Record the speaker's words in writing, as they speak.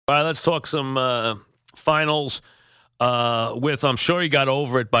All right, let's talk some finals. I'm sure you got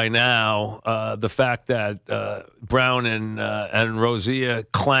over it by now, the fact that Brown and Rozier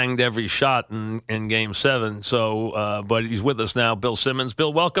clanged every shot in Game 7. So, but he's with us now, Bill Simmons.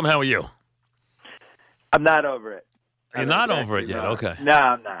 Bill, welcome. How are you? I'm not over it. You're not over it yet? Okay. No,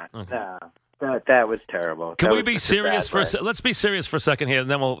 I'm not. Okay. No, that was terrible. Can we be serious for a second? Let's be serious for a second here, and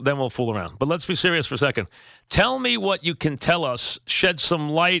then we'll fool around. But let's be serious for a second. Tell me what you can tell us, shed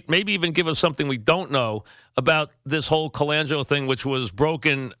some light, maybe even give us something we don't know about this whole Colangelo thing, which was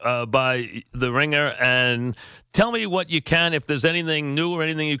broken by the Ringer, and tell me what you can, if there's anything new or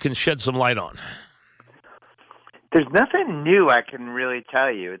anything you can shed some light on. There's nothing new I can really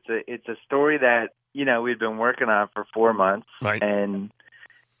tell you. It's a story that we've been working on for 4 months, right? And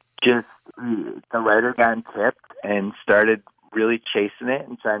just the writer got tipped and started really chasing it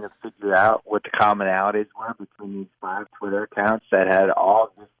and trying to figure out what the commonalities were between these 5 Twitter accounts that had all of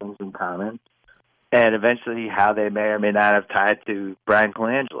these things in common, and eventually how they may or may not have tied to Brian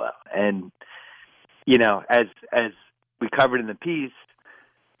Colangelo. And, as we covered in the piece,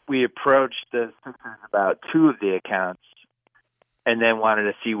 we approached the Sixers about 2 of the accounts and then wanted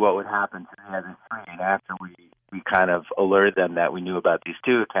to see what would happen to the other 3. And after we kind of alerted them that we knew about these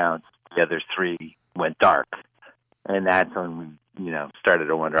 2 accounts, the other 3 went dark. And that's when we, started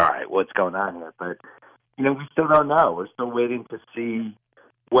to wonder, all right, what's going on here? But, we still don't know. We're still waiting to see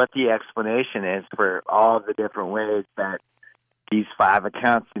what the explanation is for all the different ways that these 5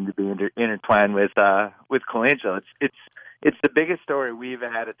 accounts seem to be intertwined with Colangelo. It's the biggest story we've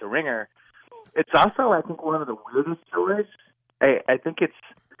had at the Ringer. It's also, I think, one of the weirdest stories. I think it's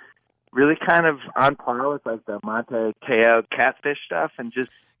really kind of on par with like the Monte Teo catfish stuff, and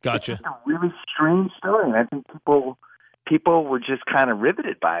just gotcha. It's just a really strange story. And I think people were just kind of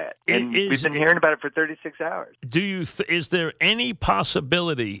riveted by it, and we've been hearing about it for 36 hours. Is there any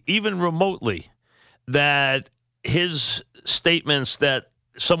possibility, even remotely, that his statements that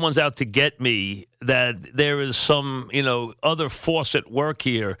someone's out to get me, that there is some, other force at work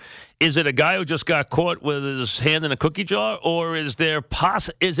here? Is it a guy who just got caught with his hand in a cookie jar, or is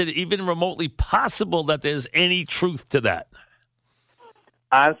it even remotely possible that there's any truth to that?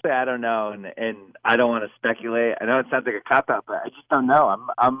 Honestly, I don't know, and I don't want to speculate. I know it sounds like a cop-out, but I just don't know.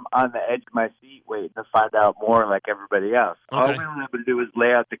 I'm on the edge of my seat waiting to find out more like everybody else. Okay. All we were able to do is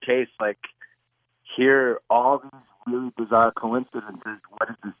lay out the case, like, here all these really bizarre coincidences. What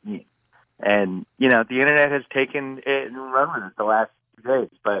does this mean? And, the Internet has taken it and run with it the last few days,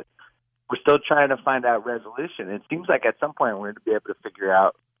 but we're still trying to find out resolution. It seems like at some point we're going to be able to figure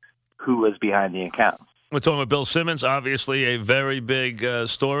out who was behind the accounts. We're talking about Bill Simmons, obviously a very big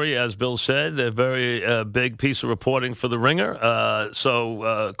story, as Bill said, a very big piece of reporting for The Ringer.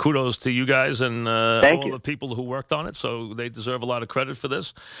 So kudos to you guys and all the people who worked on it. So they deserve a lot of credit for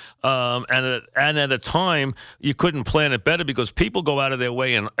this. And at a time, you couldn't plan it better because people go out of their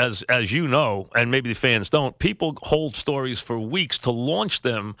way, and as you know, and maybe the fans don't, people hold stories for weeks to launch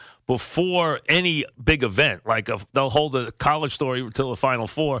them before any big event. Like they'll hold a college story until the Final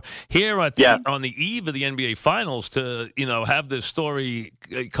Four. Here on the eve of the NBA Finals, to have this story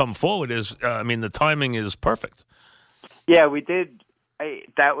come forward is, the timing is perfect. Yeah, we did.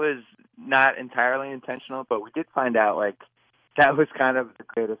 That was not entirely intentional, but we did find out that was kind of the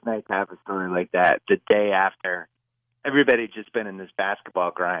greatest night to have a story like that. The day after, everybody had just been in this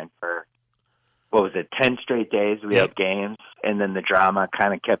basketball grind for 10 straight days. We had games, and then the drama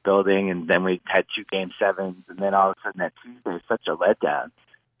kind of kept building, and then we had 2 Game 7s, and then all of a sudden that Tuesday is such a letdown.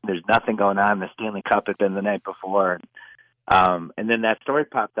 There's nothing going on. The Stanley Cup had been the night before, and then that story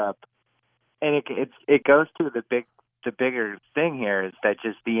popped up, and it goes to the bigger thing here is that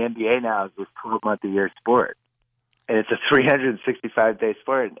just the NBA now is this 12-month-a-year sport, and it's a 365-day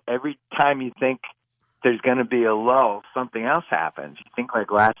sport. And every time you think there's going to be a lull, something else happens. You think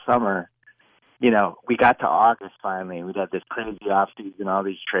like last summer. We got to August finally. We'd had this crazy offseason, all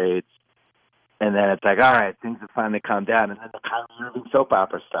these trades. And then it's like, all right, things have finally calmed down. And then the Kyrie Irving soap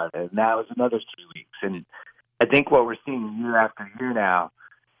opera started. And that was another 3 weeks. And I think what we're seeing year after year now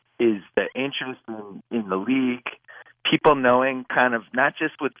is the interest in the league, people knowing kind of not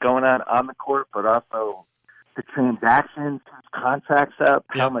just what's going on the court, but also the transactions, whose contracts up,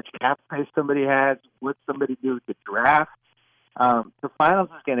 how much cap space somebody has, what somebody do with the draft. The finals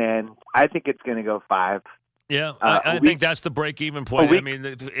is going to end. I think it's going to go 5. Yeah, I think that's the break-even point.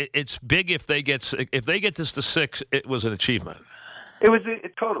 It's big if they get this to 6. It was an achievement. It was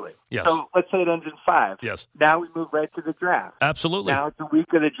totally. Yes. So let's say it ends in 5. Yes. Now we move right to the draft. Absolutely. Now it's a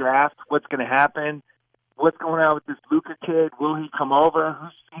week of the draft. What's going to happen? what's going on with this Luka kid? Will he come over?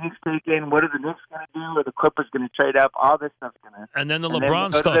 Who's Phoenix taking? What are the Knicks going to do? Are the Clippers going to trade up? All this stuff's going to. And then the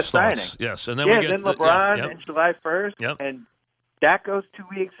LeBron stuff starts. Yes, and then we get then LeBron and July 1st, and that goes 2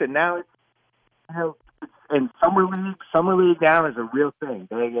 weeks, and now it's and summer league now is a real thing.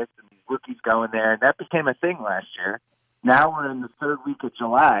 Vegas and these rookies going there, and that became a thing last year. Now we're in the third week of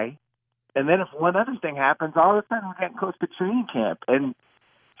July, and then if one other thing happens, all of a sudden we're getting close to training camp. And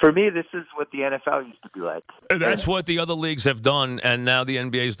for me, this is what the NFL used to be like. That's what the other leagues have done, and now the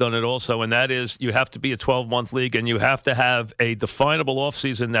NBA's done it also, and that is you have to be a 12-month league, and you have to have a definable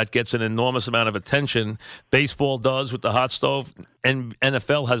offseason that gets an enormous amount of attention. Baseball does with the hot stove, and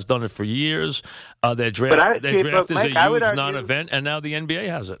NFL has done it for years. Their draft is a huge non-event, and now the NBA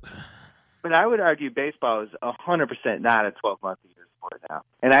has it. But I would argue baseball is 100% not a 12-month year sport now.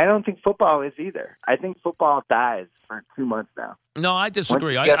 And I don't think football is either. I think football dies for 2 months now. No, I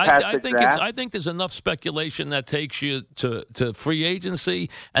disagree. I think there's enough speculation that takes you to free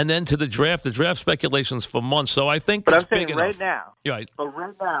agency and then to the draft. The draft speculation's for months, so I think that's big enough. Right now, when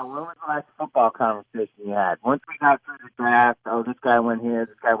was the last football conversation you had? Once we got through the draft, this guy went here,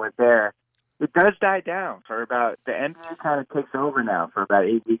 this guy went there. It does die down for about the NBA kind of takes over now for about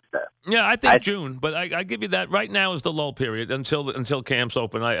 8 weeks there. Yeah, I think June, but I give you that. Right now is the lull period until camps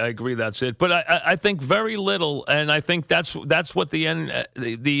open. I agree that's it. But I think very little, and I think that's what the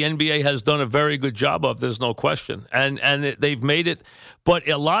NBA has done a very good job of. There's no question, and they've made it. But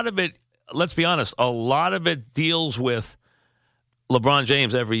a lot of it, let's be honest, a lot of it deals with LeBron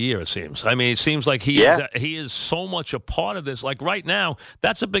James every year, it seems. I mean, it seems like he is so much a part of this. Like right now,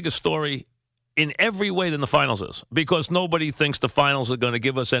 that's a bigger story in every way than the finals is, because nobody thinks the finals are going to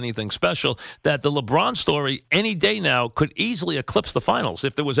give us anything special. That the LeBron story any day now could easily eclipse the finals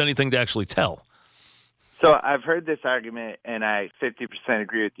if there was anything to actually tell. So I've heard this argument, and I 50%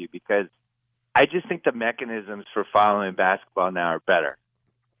 agree with you, because I just think the mechanisms for following basketball now are better.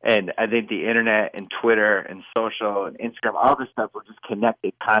 And I think the internet and Twitter and social and Instagram, all this stuff, we're just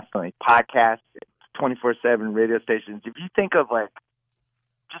connected constantly. Podcasts, 24/7 radio stations. If you think of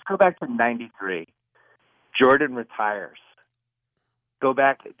just go back to 93. Jordan retires. Go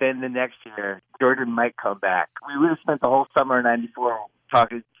back, then the next year, Jordan might come back. We would have spent the whole summer of 94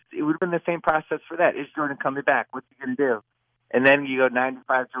 talking. It would have been the same process for that. Is Jordan coming back? What's he going to do? And then you go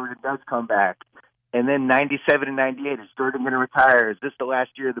 95, Jordan does come back. And then 97 and 98, is Jordan going to retire? Is this the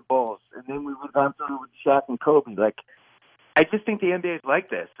last year of the Bulls? And then we would have gone through with Shaq and Kobe. I just think the NBA is like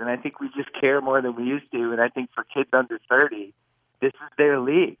this, and I think we just care more than we used to. And I think for kids under 30, this is their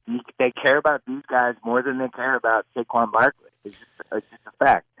league. They care about these guys more than they care about Saquon Barkley. It's just a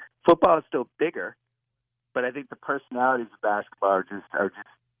fact. Football is still bigger, but I think the personalities of basketball are just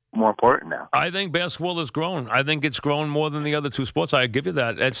more important now. I think basketball has grown. I think it's grown more than the other two sports. I give you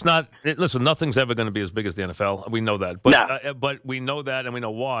that. It's not. Listen, nothing's ever going to be as big as the NFL. We know that, but we know that, and we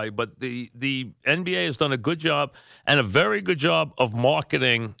know why. But the NBA has done a good job and a very good job of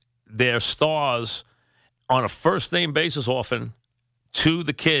marketing their stars on a first name basis often to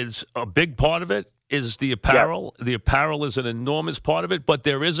the kids. A big part of it is the apparel. Yep. The apparel is an enormous part of it, but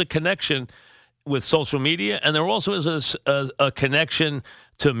there is a connection with social media, and there also is a connection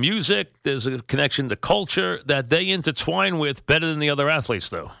to music. There's a connection to culture that they intertwine with better than the other athletes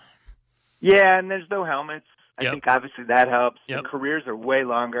do. Yeah, and there's no helmets. I think obviously that helps. The careers are way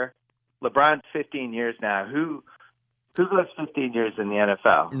longer. LeBron's 15 years now. Who goes 15 years in the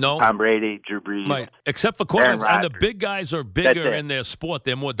NFL? No. Tom Brady, Drew Brees. Right. Except for quarterbacks. And the big guys are bigger in their sport.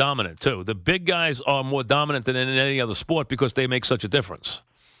 They're more dominant, too. The big guys are more dominant than in any other sport because they make such a difference.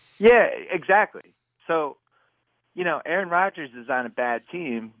 Yeah, exactly. So, Aaron Rodgers is on a bad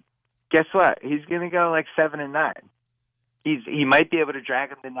team. Guess what? He's going to go 7-9. He might be able to drag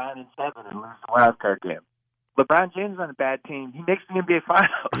him to 9-7 and lose the wild card game. LeBron James on a bad team. He makes the NBA Finals.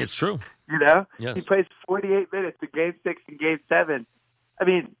 It's true. Yes. He plays 48 minutes in Game 6 and Game 7. I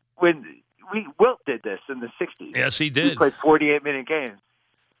mean, Wilt did this in the 60s. Yes, he did. He played 48-minute games.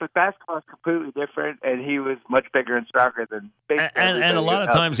 But basketball is completely different, and he was much bigger and stronger than baseball. And a lot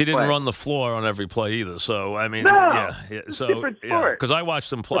of times he didn't run the floor on every play either. So, I mean, So, different sport. Because I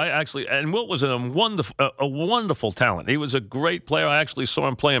watched him play, actually, and Wilt was a wonderful talent. He was a great player. I actually saw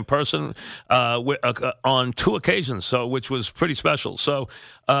him play in person on 2 occasions, which was pretty special. So,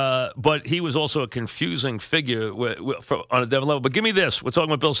 but he was also a confusing figure on a different level. But give me this. We're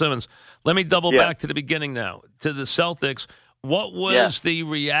talking about Bill Simmons. Let me double back to the beginning now, to the Celtics. What was the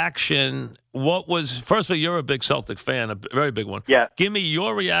reaction? First of all, you're a big Celtic fan, a very big one. Yeah. Give me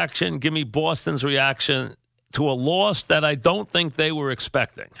your reaction. Give me Boston's reaction to a loss that I don't think they were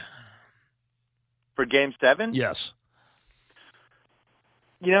expecting. For Game 7? Yes.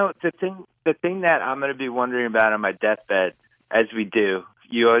 The thing that I'm going to be wondering about on my deathbed, as we do,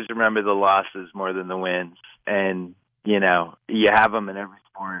 you always remember the losses more than the wins, and you have them in every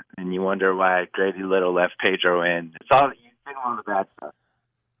sport, and you wonder why Grady Little left Pedro in. It's all you think all the bad stuff.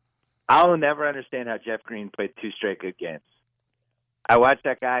 I'll never understand how Jeff Green played 2 straight good games. I watched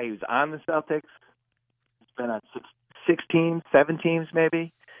that guy. He was on the Celtics. He's been on 6 teams, 7 teams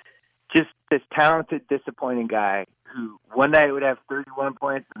maybe. Just this talented, disappointing guy who one night would have 31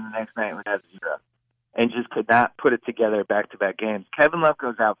 points and the next night would have 0, and just could not put it together back-to-back games. Kevin Love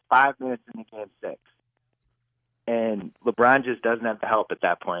goes out 5 minutes into Game 6, and LeBron just doesn't have the help at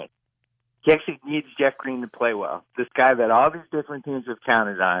that point. He actually needs Jeff Green to play well. This guy that all these different teams have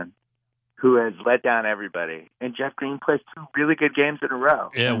counted on, who has let down everybody. And Jeff Green plays 2 really good games in a row.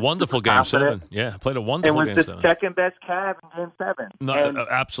 Yeah, wonderful Game 7. Yeah, played a wonderful Game 7. And was the second-best Cavs in Game 7. No,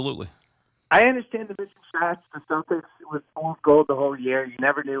 absolutely. I understand the missing shots. The Celtics was full of gold the whole year. You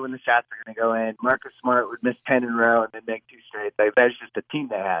never knew when the shots were going to go in. Marcus Smart would miss 10 in a row and then make 2 straight. That's just a team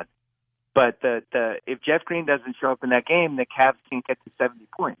they had. But if Jeff Green doesn't show up in that game, the Cavs can't get to 70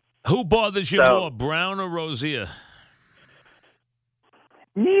 points. Who bothers you more, Brown or Rozier?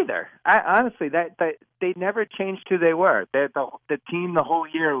 Neither. Honestly, that they never changed who they were. The team the whole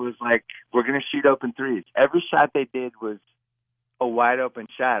year was like, we're going to shoot open threes. Every shot they did was a wide open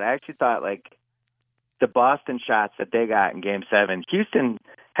shot. I actually thought the Boston shots that they got in Game 7. Houston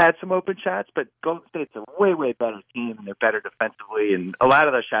had some open shots, but Golden State's a way, way better team, and they're better defensively, and a lot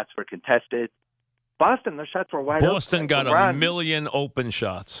of those shots were contested. Boston, those shots were wide open. Boston got a million open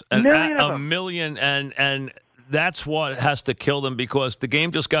shots. A million, and that's what has to kill them, because the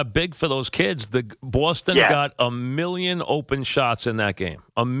game just got big for those kids. Boston got a million open shots in that game.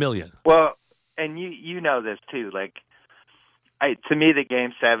 A million. Well, and you know this too. To me, the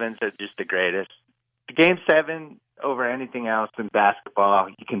Game 7s are just the greatest. The Game 7 over anything else in basketball,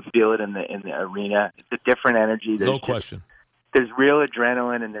 you can feel it in the arena. It's a different energy. No question. There's real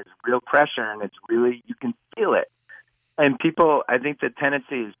adrenaline and there's real pressure, and it's really, you can feel it. And people, I think the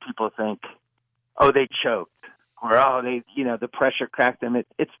tendency is people think, oh, they choked, or oh, the pressure cracked them.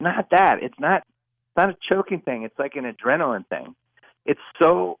 It's not that. It's not a choking thing. It's like an adrenaline thing. It's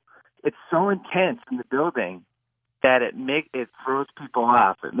so intense in the building that it throws people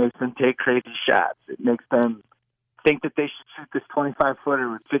off. It makes them take crazy shots. It makes them think that they should shoot this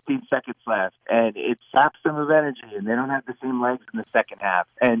 25-footer with 15 seconds left, and it saps them of energy, and they don't have the same legs in the second half.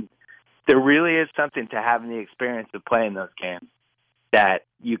 And there really is something to having the experience of playing those games that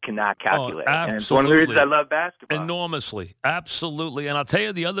you cannot calculate. Oh, absolutely. And it's one of the reasons I love basketball. Enormously. Absolutely. And I'll tell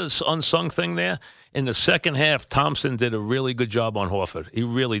you the other unsung thing there. In the second half, Thompson did a really good job on Horford. He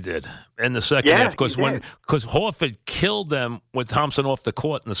really did. In the second half. Because Horford killed them with Thompson off the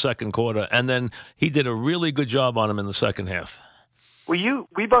court in the second quarter, and then he did a really good job on him in the second half. Well,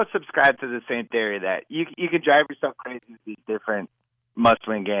 we both subscribe to the same theory that you can drive yourself crazy with these different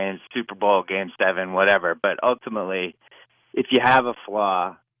must-win games, Super Bowl, Game 7, whatever. But ultimately, if you have a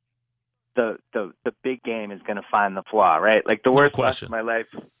flaw, the big game is going to find the flaw, right? Like the worst loss of my life,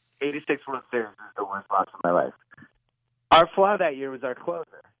 86 World Series is the worst loss of my life. Our flaw that year was our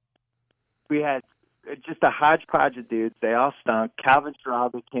closer. We had just a hodgepodge of dudes. They all stunk. Calvin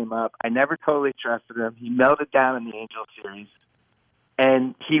Schiraldo came up. I never totally trusted him. He melted down in the Angels series.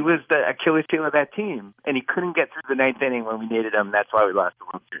 And he was the Achilles heel of that team. And he couldn't get through the ninth inning when we needed him. That's why we lost the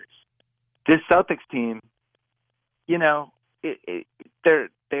World Series. This Celtics team, their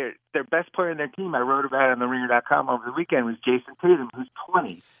best player in their team, I wrote about it on TheRinger.com over the weekend, was Jason Tatum, who's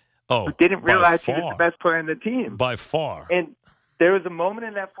 20. Who didn't realize he was the best player in the team. By far. And there was a moment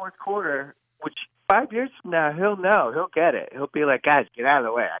in that fourth quarter, which 5 years from now, he'll know. He'll get it. He'll be like, guys, get out of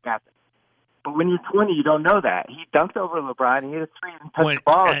the way. I got this. But when you're 20, you don't know that. He dunked over LeBron. He hit a three and touched the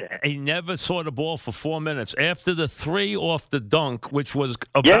ball again. He never saw the ball for 4 minutes. After the three off the dunk, which was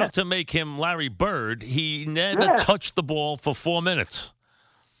about to make him Larry Bird, he never touched the ball for 4 minutes.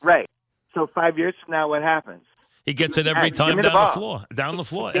 Right. So 5 years from now, what happens? He gets it every time down the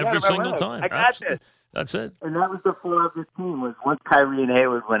floor, every single time. I got this. That's it. And that was the flaw of this team, was once Kyrie and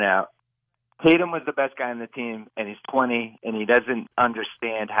Hayward went out, Tatum was the best guy on the team, and he's 20, and he doesn't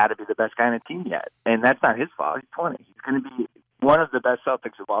understand how to be the best guy on the team yet. And that's not his fault. He's 20. He's going to be one of the best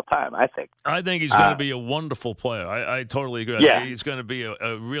Celtics of all time, I think. I think he's going to be a wonderful player. I totally agree. Yeah. He's going to be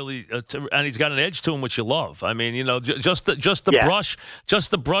a really and he's got an edge to him which you love. I mean, just the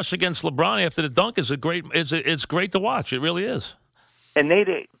brush against LeBron after the dunk is it's great to watch. It really is. And they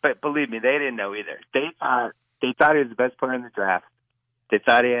did, but believe me, they didn't know either. They thought he was the best player in the draft. They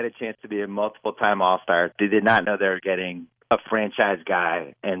thought he had a chance to be a multiple-time All-Star. They did not know they were getting a franchise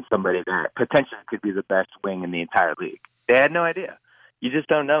guy and somebody that potentially could be the best wing in the entire league. They had no idea. You just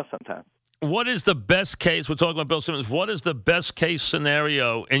don't know sometimes. What is the best case? We're talking about Bill Simmons. What is the best case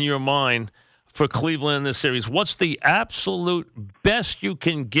scenario in your mind for Cleveland in this series? What's the absolute best you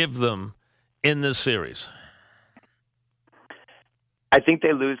can give them in this series? I think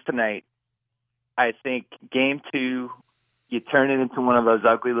they lose tonight. I think game 2, you turn it into one of those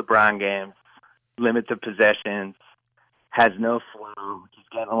ugly LeBron games, limits of possessions, has no flow, he's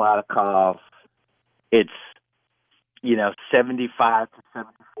getting a lot of calls. It's, 75 to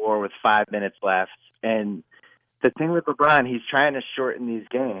 74 with 5 minutes left. And the thing with LeBron, he's trying to shorten these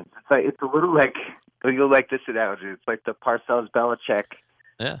games. It's a little like, you'll like this analogy. It's like the Parcells-Belichick,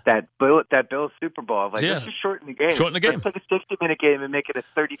 that Bills Super Bowl. Let's just shorten the game. Shorten the game. Let's take a 60-minute game and make it a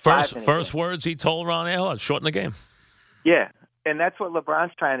 35-minute First game. words he told Ron Ayala, shorten the game. Yeah, and that's what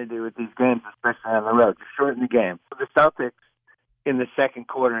LeBron's trying to do with these games, especially on the road, to shorten the game. So the Celtics, in the second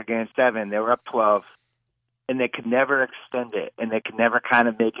quarter of Game 7, they were up 12, and they could never extend it, and they could never kind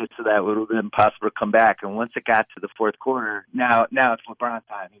of make it so that it would have been impossible to come back. And once it got to the fourth quarter, now it's LeBron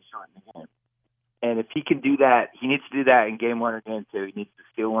time. He's shortening the game. And if he can do that, he needs to do that in Game 1 or Game 2. He needs to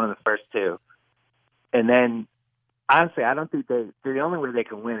steal one of the first 2. And then, honestly, I don't think the only way they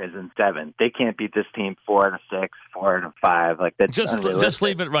can win is in 7. They can't beat this team 4 out of 6, 4 out of 5. Like that's just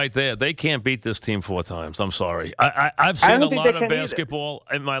leave it right there. They can't beat this team 4 times. I'm sorry. I've seen a lot of basketball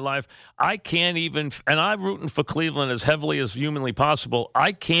in my life. I can't even, and I'm rooting for Cleveland as heavily as humanly possible.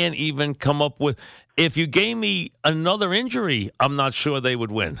 I can't even come up with. If you gave me another injury, I'm not sure they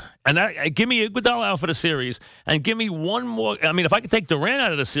would win. And give me Iguodala out for the series, and give me one more. I mean, if I could take Durant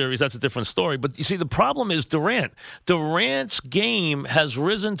out of the series, that's a different story. But you see, the problem is Durant. Durant's game has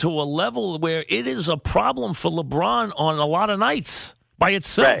risen to a level where it is a problem for LeBron on a lot of nights by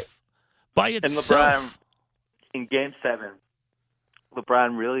itself. Right. By itself. And LeBron, in Game 7,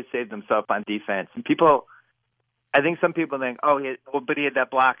 LeBron really saved himself on defense. And I think some people think, but he had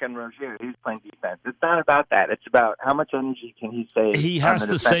that block on Rozier. He was playing defense. It's not about that. It's about how much energy can he save. He has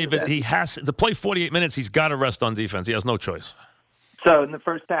to save it. He has to play 48 minutes. He's got to rest on defense. He has no choice. So in the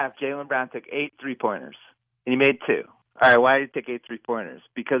first half, Jaylen Brown took 8 3-pointers, and he made 2. All right, why did he take 8 3-pointers?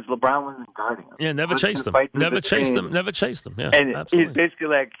 Because LeBron wasn't guarding him. Yeah, never chased him. Never chased him. Yeah, and absolutely. He's basically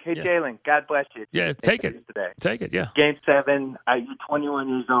like, hey, Jaylen, God bless you. Yeah, take it. Today. Take it, yeah. Game 7, you're 21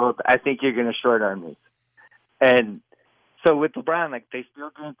 years old. I think you're going to short arm me. And so with LeBron, like, they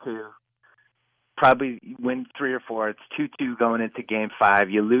steal Game 2, probably win 3 or 4. It's 2-2 going into Game 5.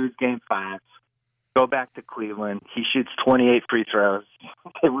 You lose Game 5. Go back to Cleveland. He shoots 28 free throws.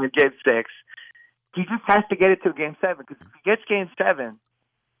 They win Game 6. He just has to get it to Game 7, because if he gets Game 7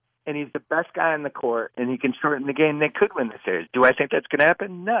 and he's the best guy on the court and he can shorten the game, they could win the series. Do I think that's going to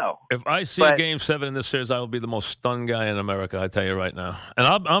happen? No. If I see a Game 7 in this series, I will be the most stunned guy in America, I tell you right now. And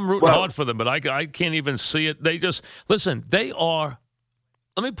I'm rooting hard for them, but I can't even see it. They just – listen, they are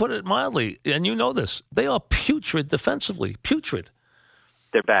 – let me put it mildly, and you know this. They are putrid defensively. Putrid.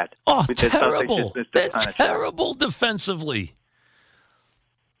 They're bad. Oh, terrible. They're terrible defensively.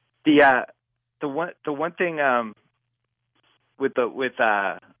 The one thing with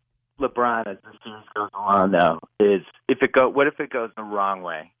LeBron as the series goes along, though, is what if it goes the wrong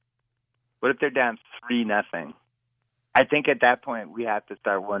way? What if they're down 3-0? I think at that point we have to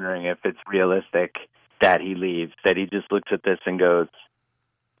start wondering if it's realistic that he leaves, that he just looks at this and goes,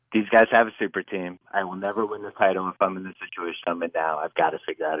 these guys have a super team. I will never win the title if I'm in the situation I'm in now. I've got to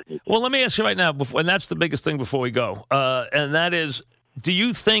figure out a new team. Well, let me ask you right now, and that's the biggest thing before we go, and that is, do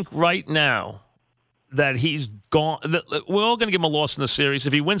you think right now that he's gone? We're all going to give him a loss in the series.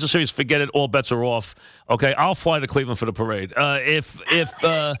 If he wins the series, forget it. All bets are off. Okay, I'll fly to Cleveland for the parade. If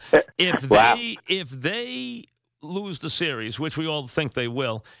they lose the series, which we all think they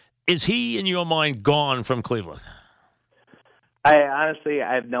will, is he in your mind gone from Cleveland? I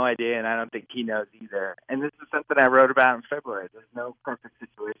have no idea, and I don't think he knows either. And this is something I wrote about in February. There's no perfect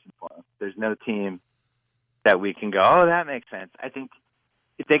situation for him. There's no team that we can go, oh, that makes sense. I think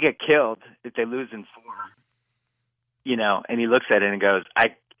if they get killed, if they lose in 4, and he looks at it and goes,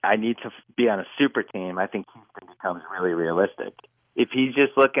 I need to be on a super team, I think Houston becomes really realistic. If he's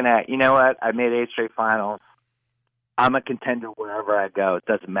just looking at, you know what, I made 8 straight finals, I'm a contender wherever I go. It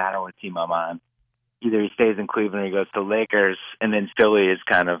doesn't matter what team I'm on. Either he stays in Cleveland or he goes to Lakers, and then Philly is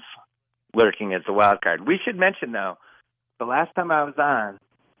kind of lurking as a wild card. We should mention, though, the last time I was on,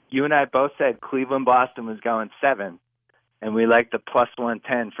 you and I both said Cleveland-Boston was going 7, and we liked the plus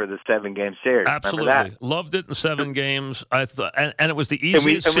 110 for the 7-game series. Absolutely. Loved it in 7 games. I thought, and it was the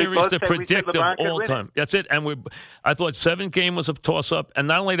easiest series to predict of all time. That's it. And I thought 7-game was a toss-up. And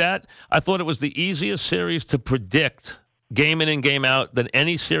not only that, I thought it was the easiest series to predict game in and game out than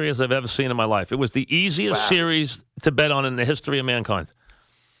any series I've ever seen in my life. It was the easiest series to bet on in the history of mankind.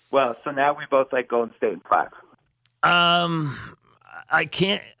 Well, so now we both like Golden State in 5. I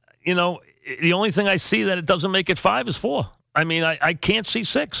can't, the only thing I see that it doesn't make it 5 is 4. I mean, I can't see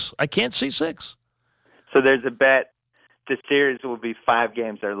 6. I can't see 6. So there's a bet the series will be 5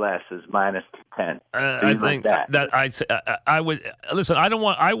 games or less is -210. I think that I would listen.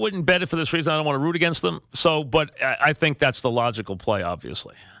 I wouldn't bet it for this reason. I don't want to root against them. So, but I think that's the logical play.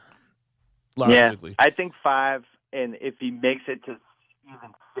 Obviously, logically. Yeah, I think 5, and if he makes it to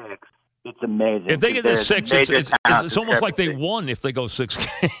even 6, it's amazing. If they get to 6, it's almost like they won if they go 6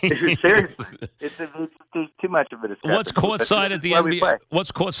 games. Seriously, there's too much of it. What's courtside at the NBA?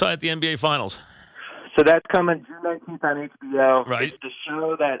 What's courtside at the NBA Finals? So that's coming June 19th on HBO. Right. It's the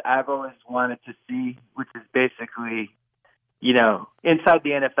show that I've always wanted to see, which is basically, inside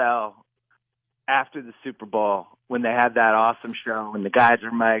the NFL after the Super Bowl when they have that awesome show and the guys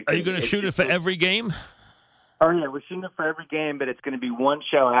are mic'd. Are you going to shoot it for every game? Oh, yeah, we're shooting it for every game, but it's going to be one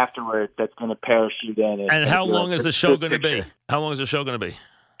show afterwards that's going to parachute in. And how long is the show going to be? How long is the show going to be?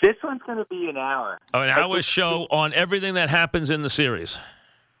 This one's going to be an hour. Oh, an hour show on everything that happens in the series.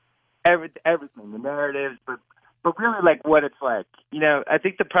 Everything, the narratives, but really like what it's like. I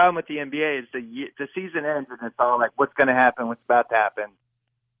think the problem with the NBA is the season ends and it's all like what's going to happen, what's about to happen.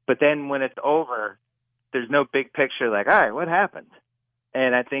 But then when it's over, there's no big picture like, all right, what happened?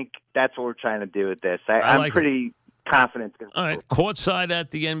 And I think that's what we're trying to do with this. I'm pretty confident. All right, courtside at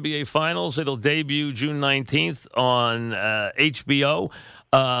the NBA Finals. It'll debut June 19th on HBO.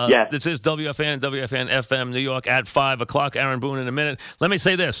 Yes. This is WFN and WFN FM New York at 5 o'clock. Aaron Boone in a minute. Let me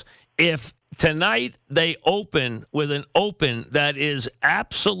say this. If tonight they open with an open that is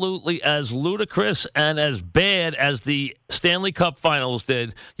absolutely as ludicrous and as bad as the Stanley Cup Finals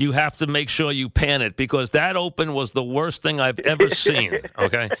did, you have to make sure you pan it because that open was the worst thing I've ever seen,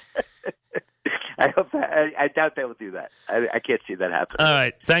 okay? I hope I doubt they will do that. I can't see that happen. All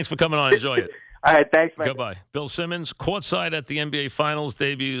right. Thanks for coming on. Enjoy it. All right. Thanks, Mike. Goodbye. Bill Simmons, courtside at the NBA Finals,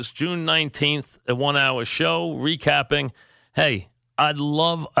 debuts June 19th, a 1-hour show, recapping. Hey, I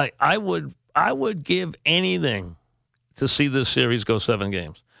would give anything to see this series go 7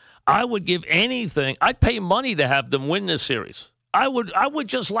 games. I would give anything. I'd pay money to have them win this series. I would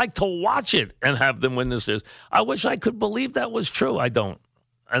just like to watch it and have them win this series. I wish I could believe that was true. I don't.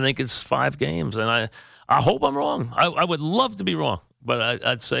 I think it's 5 games, and I hope I'm wrong. I would love to be wrong, but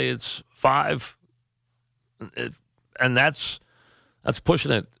I'd say it's 5, and that's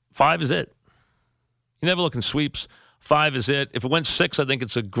pushing it. 5 is it. You never look in sweeps. 5 is it. If it went 6, I think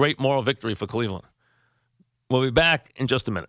it's a great moral victory for Cleveland. We'll be back in just a minute.